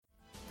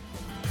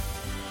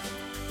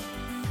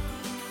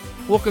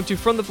Welcome to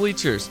From the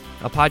Bleachers,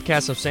 a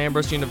podcast of San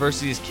Ambrose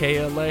University's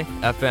KLA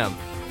FM.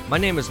 My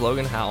name is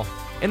Logan Howell.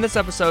 In this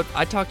episode,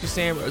 I talked to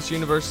San Ambrose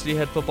University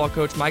head football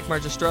coach Mike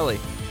Magistrelli.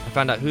 I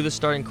found out who the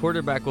starting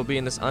quarterback will be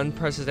in this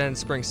unprecedented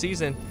spring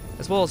season,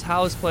 as well as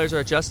how his players are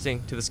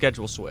adjusting to the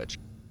schedule switch.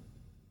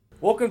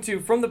 Welcome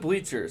to From the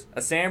Bleachers,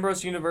 a San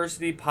Ambrose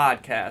University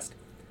podcast.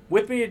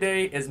 With me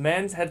today is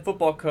men's head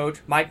football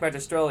coach Mike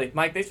Magistrelli.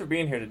 Mike, thanks for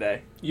being here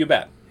today. You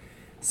bet.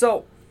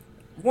 So,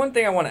 one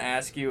thing I want to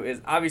ask you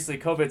is, obviously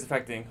COVID's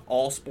affecting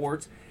all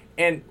sports,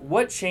 and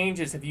what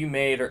changes have you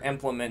made or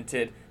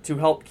implemented to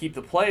help keep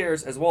the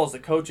players as well as the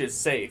coaches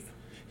safe?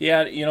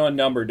 Yeah, a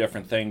number of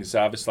different things.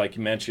 Obviously, like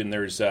you mentioned,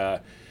 there's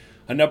a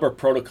number of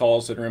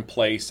protocols that are in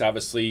place.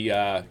 Obviously,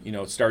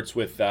 it starts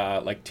with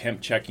like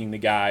temp checking the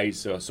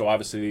guys. So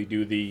obviously they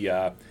do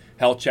the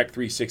health check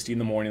 360 in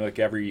the morning like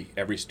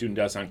every student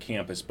does on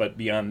campus. But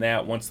beyond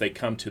that, once they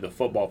come to the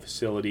football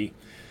facility,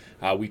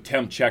 we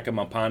temp check them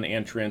upon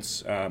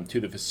entrance to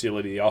the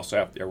facility. They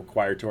also they're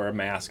required to wear a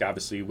mask,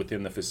 obviously,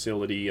 within the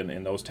facility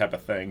and those type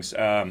of things.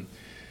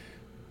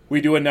 We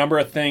do a number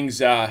of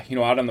things, out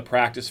on the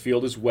practice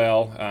field as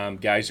well.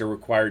 Guys are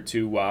required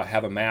to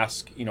have a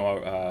mask,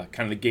 kind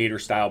of the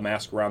gator-style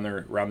mask around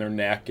their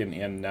neck,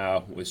 and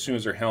as soon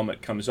as their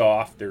helmet comes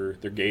off, their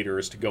gator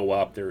is to go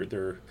up,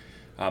 their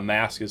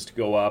mask is to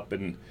go up,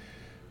 and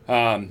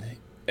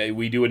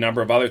we do a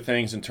number of other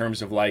things in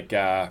terms of like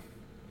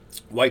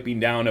wiping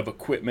down of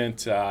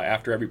equipment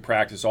after every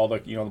practice, all the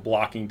the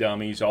blocking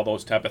dummies, all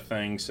those type of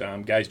things.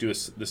 Guys do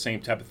the same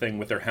type of thing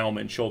with their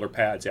helmet and shoulder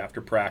pads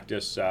after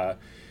practice.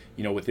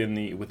 Within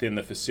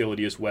the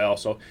facility as well.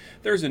 So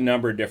there's a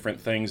number of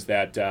different things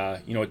that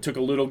it took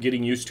a little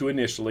getting used to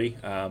initially,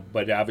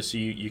 but obviously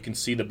you can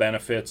see the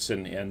benefits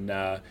and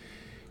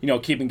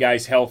keeping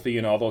guys healthy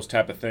and all those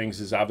type of things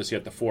is obviously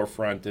at the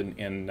forefront,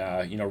 and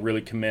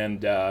really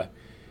commend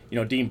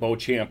Dean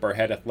Beauchamp, our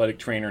head athletic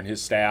trainer, and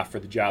his staff for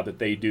the job that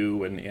they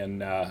do,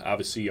 and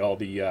obviously all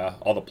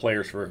the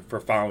players for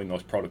following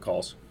those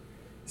protocols.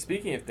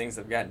 Speaking of things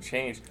that have gotten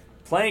changed,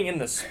 playing in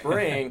the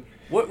spring,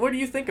 what do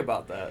you think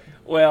about that?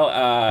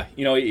 Well,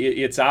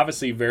 it's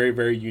obviously very,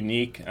 very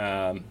unique.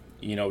 On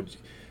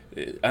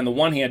the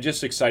one hand,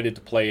 just excited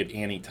to play at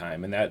any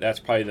time, and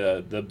that's probably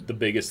the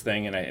biggest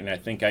thing. And I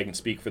think I can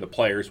speak for the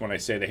players when I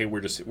say that, hey,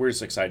 we're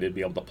just excited to be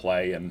able to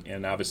play,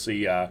 and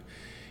obviously, I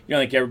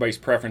think everybody's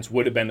preference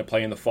would have been to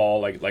play in the fall,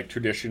 like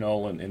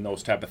traditional and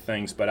those type of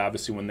things. But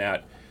obviously, when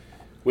that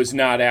was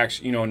not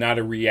actually, not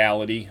a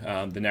reality,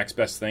 the next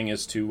best thing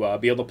is to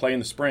be able to play in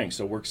the spring.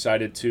 So we're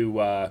excited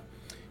to.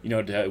 We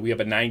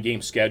have a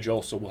 9-game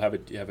schedule, so we'll have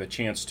a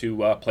chance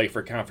to play for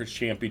a conference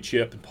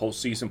championship and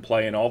postseason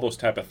play and all those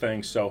type of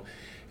things. So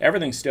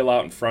everything's still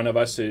out in front of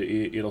us.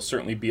 It'll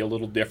certainly be a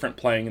little different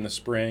playing in the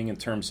spring in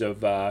terms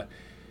of,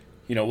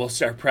 we'll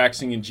start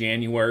practicing in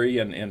January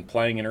and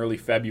playing in early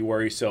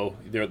February. So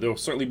there'll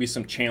certainly be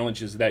some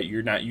challenges that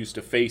you're not used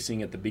to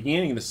facing at the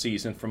beginning of the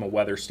season from a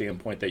weather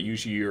standpoint that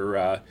usually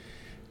you're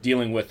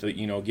dealing with,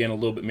 again, a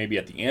little bit maybe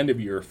at the end of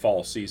your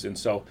fall season.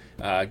 So,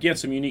 again,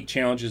 some unique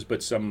challenges,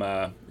 but some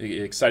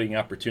exciting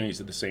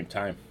opportunities at the same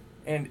time.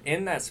 And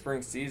in that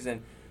spring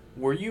season,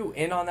 were you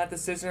in on that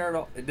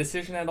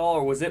decision at all,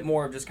 or was it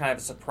more of just kind of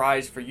a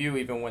surprise for you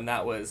even when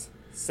that was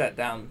set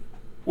down?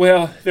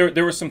 Well,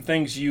 there were some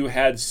things you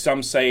had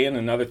some say in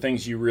and other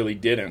things you really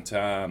didn't.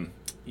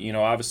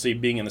 Obviously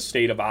being in the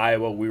state of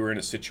Iowa, we were in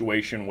a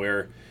situation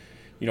where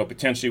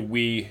potentially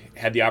we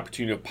had the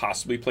opportunity to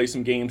possibly play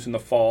some games in the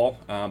fall,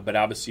 but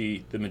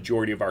obviously the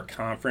majority of our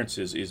conference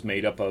is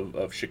made up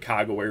of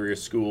Chicago area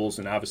schools,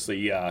 and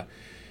obviously,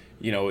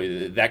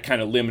 that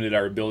kind of limited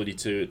our ability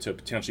to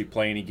potentially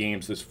play any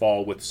games this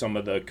fall with some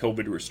of the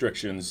COVID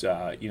restrictions,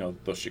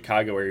 those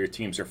Chicago area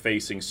teams are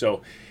facing.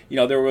 So,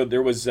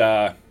 there was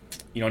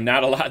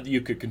not a lot that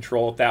you could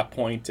control at that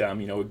point.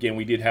 Again,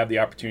 we did have the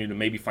opportunity to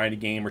maybe find a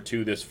game or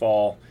two this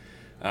fall,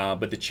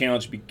 but the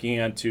challenge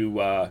began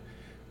to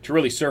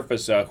really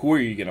surface who are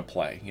you going to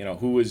play?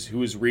 Who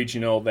is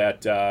regional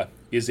that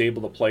is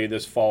able to play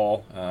this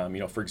fall?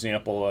 For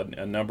example,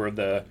 a number of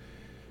the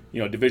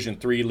Division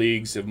III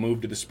leagues have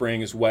moved to the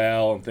spring as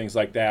well and things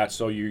like that.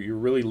 So you're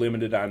really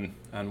limited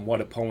on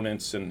what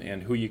opponents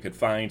and who you could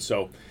find.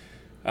 So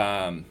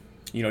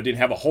didn't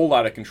have a whole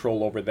lot of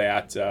control over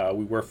that.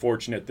 We were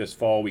fortunate this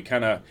fall. We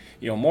kind of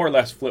more or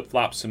less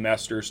flip-flop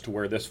semesters to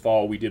where this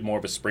fall we did more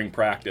of a spring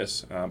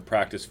practice,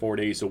 practice 4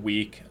 days a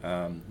week,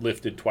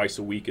 lifted twice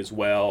a week as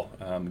well.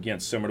 Again,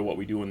 similar to what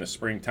we do in the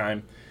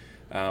springtime.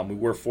 We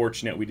were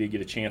fortunate. We did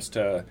get a chance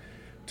to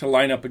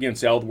line up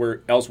against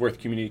Ellsworth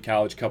Community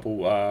College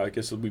I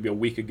guess it would be a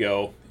week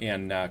ago,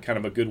 and kind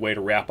of a good way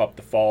to wrap up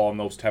the fall and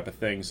those type of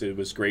things. It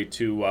was great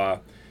to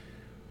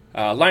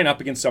line up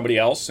against somebody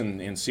else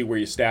and see where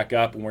you stack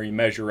up and where you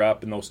measure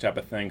up and those type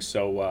of things.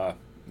 So,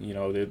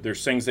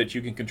 there's things that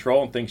you can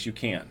control and things you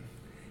can't.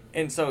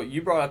 And so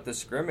you brought up the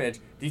scrimmage.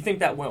 Do you think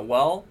that went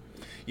well?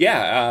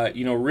 Yeah,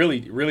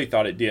 really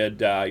thought it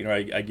did.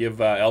 I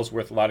give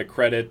Ellsworth a lot of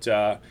credit.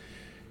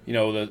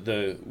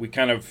 We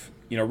kind of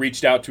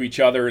reached out to each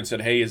other and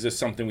said, hey, is this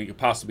something we could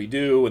possibly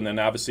do? And then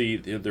obviously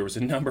there was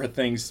a number of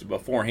things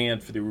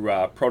beforehand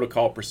through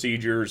protocol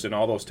procedures and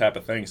all those type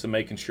of things, and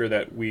making sure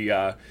that we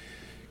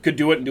could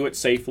do it and do it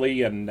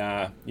safely. And,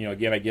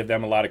 again, I give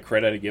them a lot of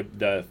credit. I give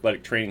the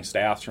athletic training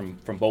staffs from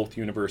both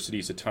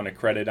universities a ton of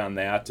credit on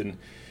that. And,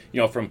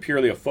 from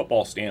purely a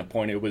football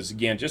standpoint, it was,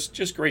 again,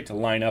 just great to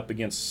line up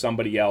against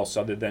somebody else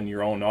other than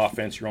your own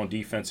offense, your own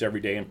defense every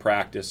day in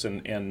practice,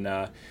 and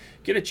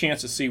get a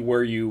chance to see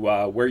where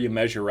you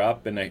measure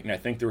up. And I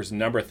think there was a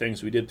number of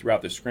things we did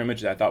throughout the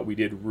scrimmage that I thought we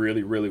did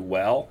really, really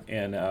well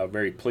and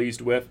very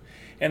pleased with.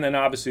 And then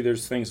obviously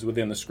there's things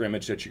within the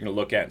scrimmage that you're going to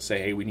look at and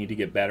say, hey, we need to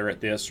get better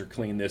at this or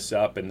clean this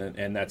up,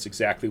 and that's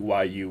exactly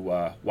why you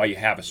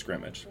have a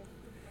scrimmage.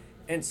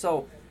 And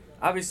so,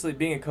 obviously,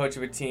 being a coach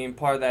of a team,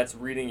 part of that's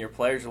reading your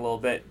players a little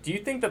bit. Do you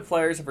think the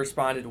players have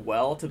responded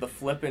well to the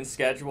flip-in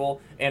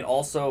schedule? And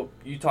also,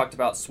 you talked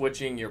about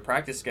switching your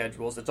practice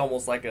schedules. It's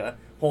almost like a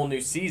whole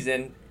new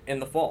season in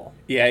the fall.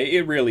 Yeah,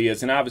 it really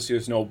is. And obviously,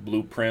 there's no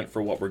blueprint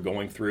for what we're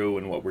going through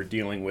and what we're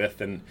dealing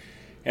with. And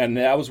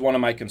that was one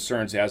of my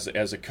concerns as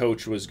a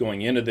coach was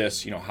going into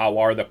this, how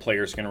are the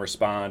players going to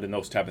respond and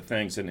those type of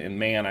things. And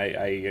man,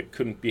 I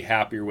couldn't be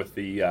happier with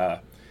the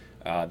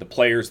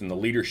players and the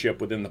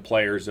leadership within the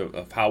players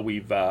of how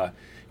we've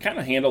kind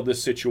of handled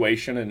this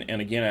situation.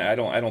 And again, I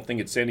don't think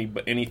it's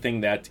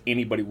anything that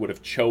anybody would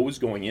have chose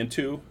going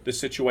into the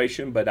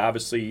situation, but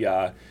obviously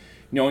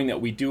knowing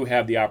that we do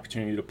have the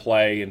opportunity to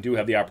play and do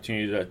have the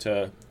opportunity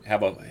to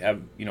have a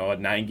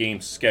 9-game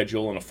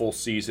schedule and a full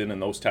season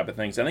and those type of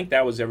things, I think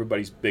that was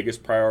everybody's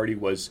biggest priority,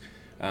 was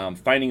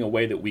finding a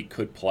way that we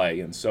could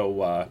play. And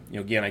so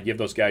again, I give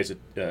those guys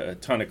a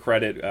ton of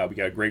credit. We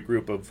got a great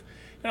group of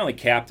not only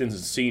captains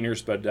and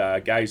seniors, but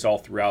guys all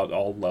throughout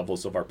all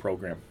levels of our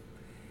program.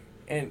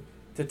 And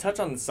to touch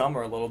on the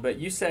summer a little bit,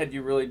 you said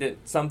you really did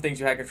some things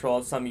you had control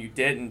of, some you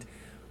didn't.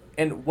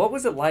 And what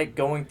was it like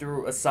going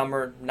through a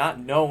summer not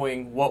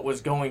knowing what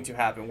was going to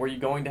happen? Were you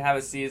going to have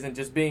a season,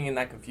 just being in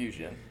that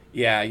confusion?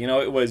 Yeah,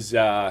 it was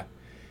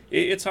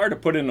it's hard to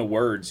put into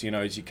words,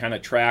 as you kind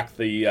of track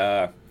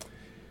the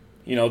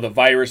the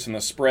virus and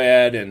the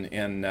spread,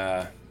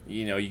 and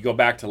you go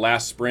back to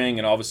last spring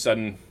and all of a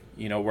sudden,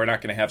 we're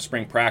not going to have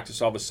spring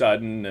practice all of a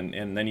sudden,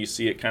 and then you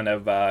see it kind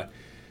of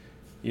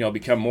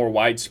become more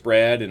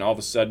widespread, and all of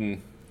a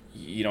sudden,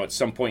 at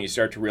some point you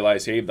start to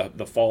realize, hey,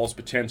 the fall's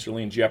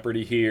potentially in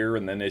jeopardy here,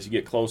 and then as you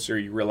get closer,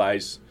 you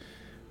realize,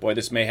 boy,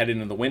 this may head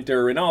into the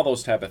winter, and all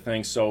those type of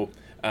things. So,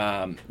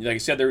 like I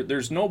said,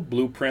 there's no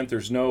blueprint,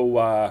 there's no,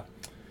 I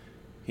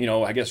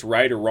guess,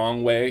 right or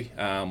wrong way.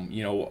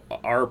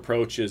 Our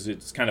approach is,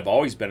 it's kind of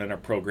always been in our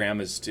program,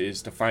 is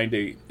to find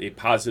a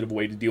positive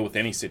way to deal with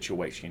any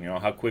situation.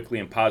 How quickly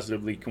and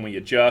positively can we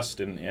adjust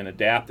and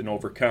adapt and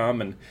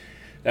overcome, and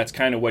that's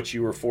kind of what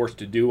you were forced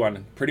to do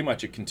on pretty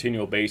much a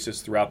continual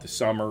basis throughout the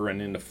summer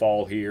and into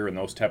fall here and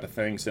those type of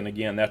things. And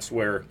again, that's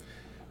where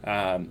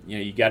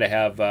you got to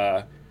have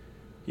an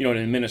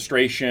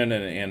administration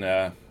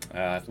and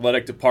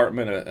athletic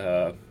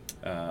department,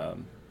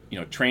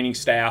 training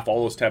staff,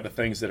 all those type of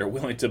things that are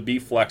willing to be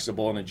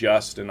flexible and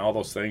adjust and all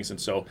those things. And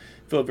so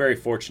I feel very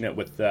fortunate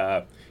with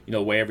the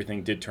way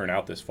everything did turn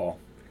out this fall.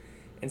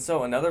 And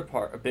so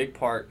a big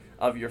part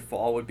of your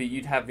fall would be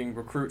you'd having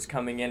recruits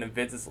coming in and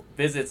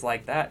visits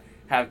like that.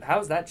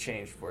 How's that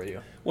changed for you?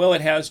 Well,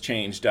 it has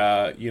changed.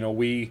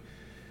 We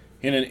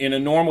in a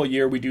normal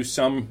year we do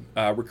some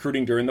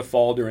recruiting during the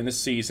fall, during the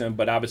season,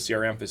 but obviously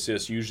our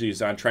emphasis usually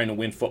is on trying to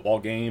win football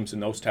games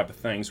and those type of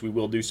things. We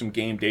will do some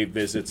game day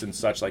visits and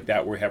such like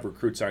that where we have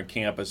recruits on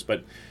campus,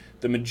 but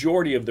the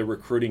majority of the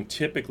recruiting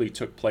typically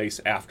took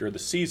place after the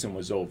season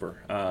was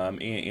over.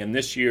 And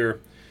this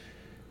year,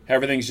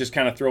 everything's just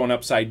kind of thrown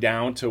upside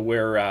down to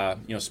where,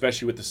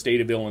 especially with the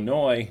state of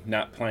Illinois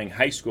not playing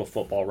high school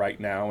football right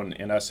now,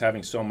 and us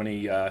having so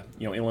many,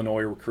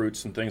 Illinois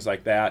recruits and things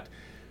like that.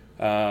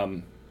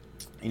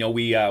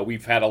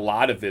 We've had a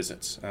lot of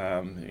visits.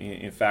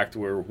 In fact,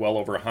 we're well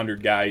over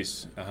 100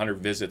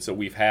 visits that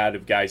we've had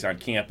of guys on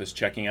campus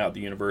checking out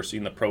the university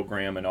and the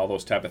program and all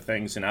those type of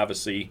things. And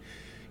obviously,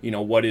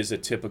 what is a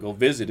typical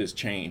visit has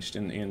changed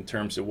in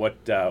terms of what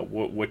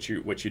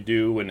you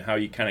do and how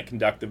you kind of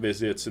conduct the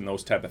visits and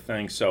those type of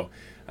things. So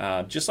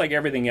just like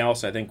everything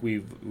else, I think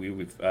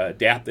we've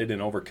adapted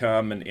and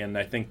overcome, and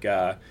I think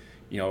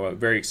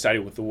very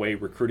excited with the way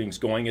recruiting's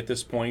going at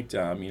this point.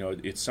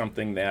 It's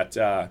something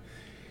that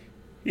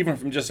even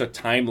from just a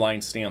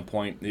timeline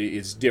standpoint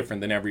is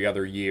different than every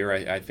other year.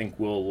 I think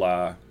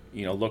we'll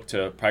look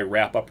to probably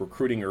wrap up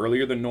recruiting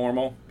earlier than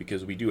normal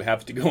because we do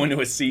have to go into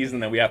a season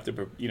that we have to,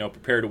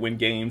 prepare to win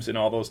games and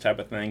all those type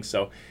of things.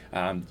 So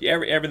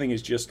everything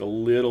is just a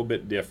little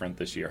bit different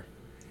this year.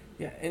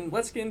 Yeah, and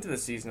let's get into the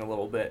season a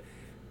little bit.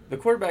 The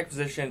quarterback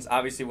position is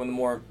obviously one of the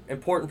more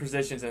important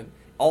positions in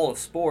all of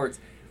sports.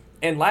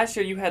 And last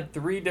year you had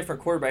 3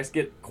 different quarterbacks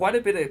get quite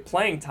a bit of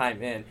playing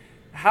time in.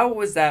 How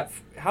was that?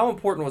 How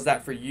important was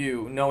that for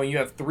you, knowing you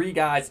have 3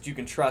 guys that you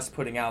can trust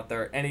putting out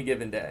there any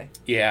given day?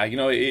 Yeah,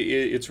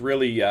 it's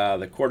really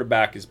the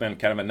quarterback has been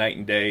kind of a night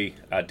and day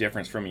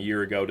difference from a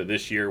year ago to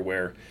this year.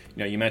 Where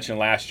you mentioned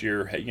last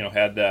year,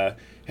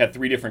 had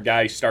 3 different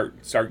guys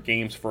start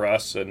games for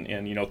us, and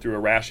through a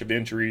rash of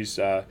injuries,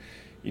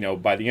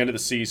 by the end of the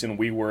season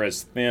we were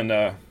as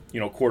thin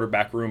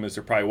quarterback room as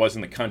there probably was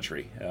in the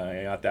country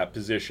at that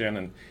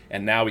position,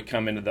 and now we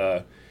come into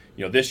the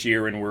this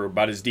year, and we're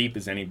about as deep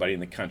as anybody in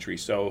the country.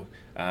 So,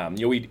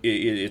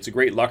 it's a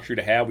great luxury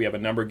to have. We have a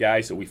number of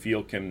guys that we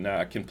feel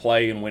can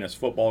play and win us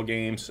football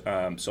games.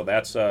 So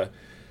that's a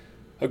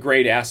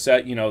great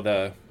asset.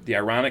 The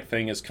ironic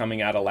thing is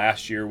coming out of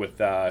last year with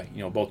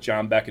both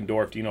John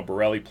Beckendorf, Dino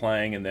Borelli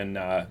playing, and then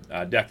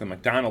Declan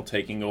McDonald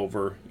taking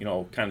over.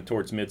 Kind of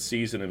towards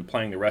mid-season and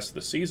playing the rest of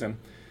the season.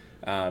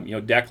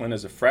 Declan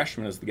as a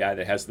freshman is the guy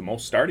that has the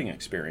most starting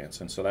experience,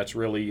 and so that's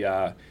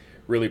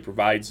really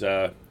provides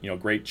a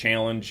great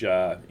challenge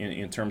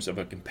in terms of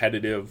a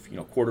competitive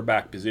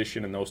quarterback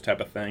position and those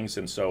type of things,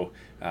 and so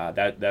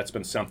that's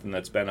been something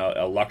that's been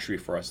a luxury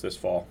for us this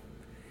fall.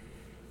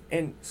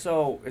 And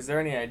so, is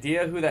there any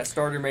idea who that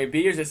starter may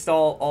be, or is it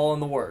still all in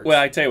the works? Well,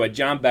 I tell you what,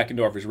 John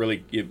Beckendorf has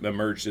really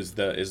emerged as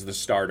the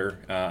starter.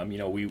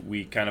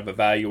 We kind of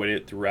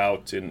evaluated it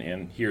throughout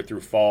and here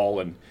through fall,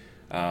 and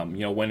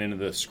went into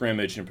the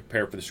scrimmage and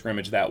prepared for the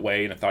scrimmage that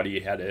way, and I thought he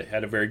had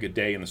a very good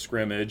day in the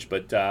scrimmage,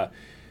 but.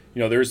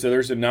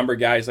 There's a number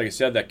of guys, like I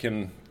said, that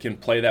can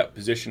play that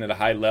position at a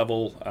high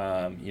level.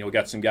 We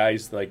got some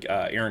guys like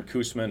Aaron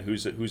Koosman,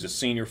 who's a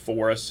senior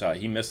for us.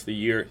 He missed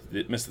the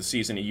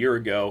season a year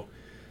ago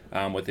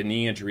with a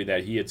knee injury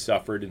that he had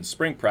suffered in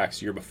spring practice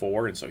the year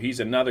before, and so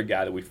he's another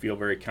guy that we feel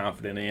very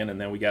confident in.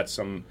 And then we got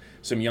some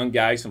young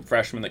guys, some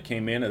freshmen that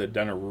came in and have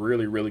done a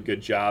really, really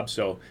good job.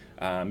 So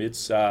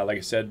it's like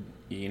I said,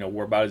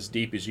 we're about as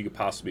deep as you could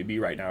possibly be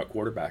right now at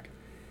quarterback.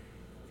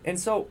 And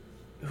so,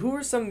 who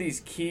are some of these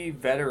key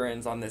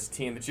veterans on this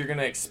team that you're going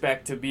to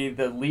expect to be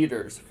the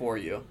leaders for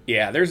you?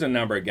 Yeah, there's a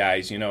number of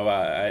guys.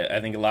 I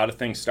think a lot of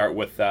things start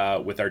with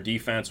our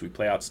defense. We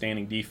play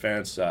outstanding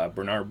defense.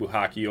 Bernard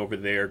Buhaki over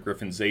there,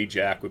 Griffin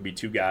Zajac would be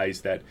 2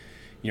 guys that,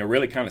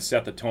 really kind of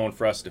set the tone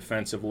for us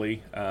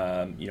defensively.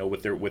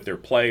 With their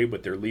play,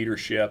 with their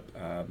leadership,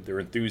 their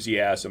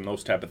enthusiasm,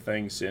 those type of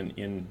things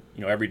in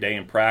every day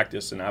in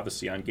practice, and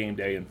obviously on game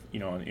day, and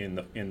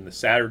in the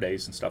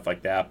Saturdays and stuff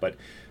like that. But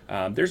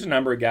there's a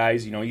number of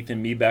guys.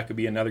 Ethan Mebeck would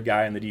be another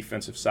guy on the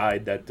defensive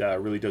side that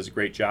really does a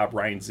great job.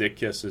 Ryan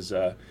Zitkus is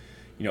a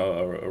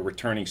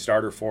returning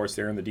starter for us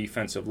there in the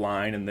defensive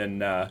line, and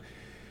then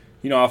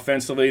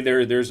offensively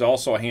there's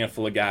also a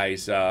handful of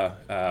guys.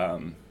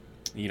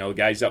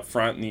 Guys up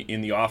front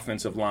in the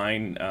offensive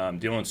line.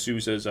 Dylan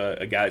Souza is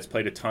a guy that's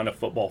played a ton of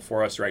football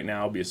for us right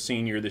now. He'll be a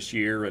senior this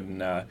year,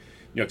 and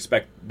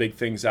expect big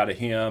things out of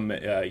him.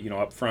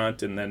 Up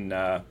front, and then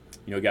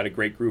got a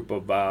great group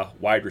of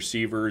wide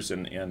receivers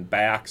and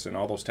backs and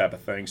all those type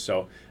of things.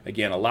 So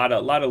again, a lot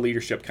of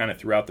leadership kind of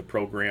throughout the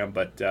program,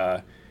 but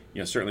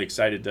certainly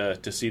excited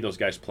to see those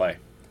guys play.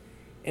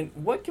 And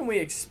what can we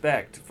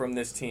expect from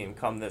this team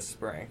come this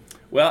spring?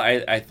 Well,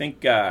 I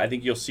think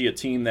you'll see a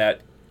team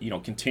that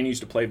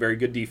continues to play very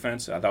good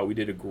defense. I thought we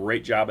did a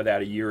great job of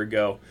that a year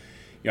ago.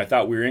 I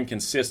thought we were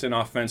inconsistent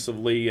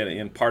offensively,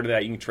 and part of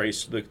that you can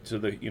trace to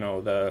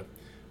the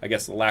I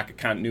guess the lack of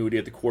continuity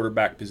at the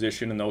quarterback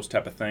position and those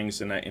type of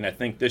things. And I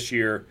think this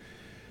year,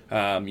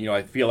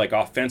 I feel like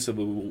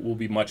offensively we'll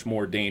be much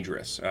more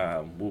dangerous.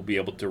 We'll be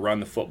able to run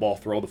the football,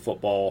 throw the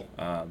football,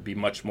 be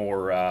much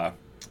more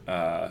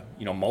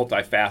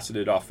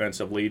multifaceted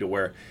offensively, to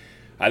where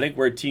I think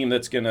we're a team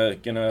that's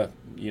gonna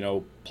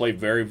play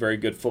very, very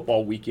good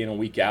football week in and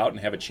week out, and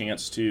have a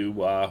chance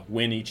to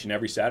win each and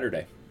every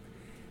Saturday.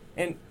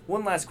 And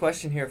one last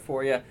question here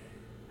for you.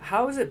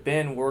 How has it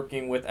been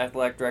working with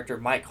Athletic Director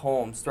Mike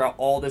Holmes throughout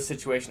all this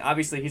situation?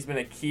 Obviously, he's been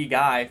a key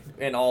guy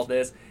in all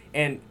this.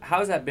 And how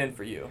has that been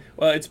for you?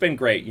 Well, it's been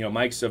great.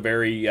 Mike's a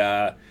very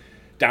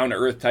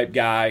down-to-earth type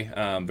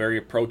guy, very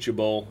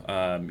approachable.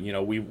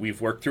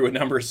 We've worked through a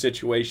number of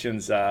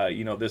situations,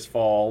 this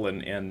fall,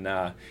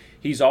 and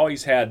he's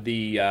always had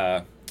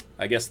the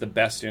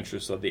best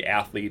interest of the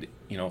athlete,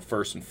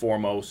 first and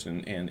foremost,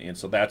 and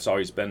so that's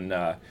always been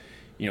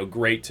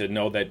great to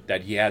know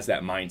that he has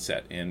that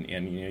mindset,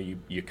 and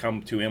you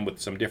come to him with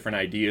some different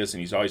ideas,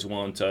 and he's always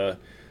willing to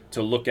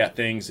look at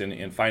things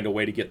and find a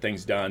way to get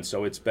things done.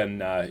 So it's been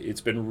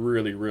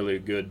really, really a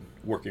good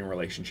working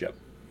relationship.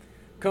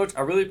 Coach,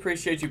 I really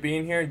appreciate you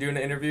being here and doing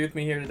an interview with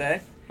me here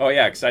today. Oh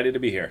yeah, excited to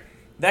be here.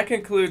 That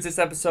concludes this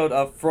episode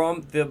of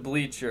From the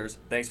Bleachers.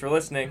 Thanks for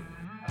listening.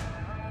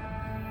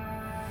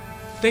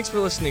 Thanks for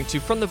listening to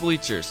From the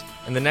Bleachers.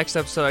 In the next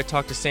episode, I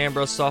talked to St.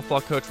 Ambrose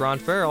softball coach Ron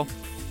Farrell.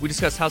 We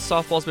discuss how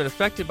softball's been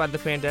affected by the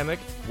pandemic,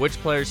 which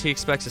players he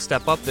expects to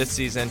step up this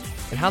season,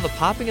 and how the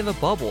popping of the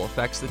bubble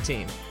affects the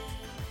team.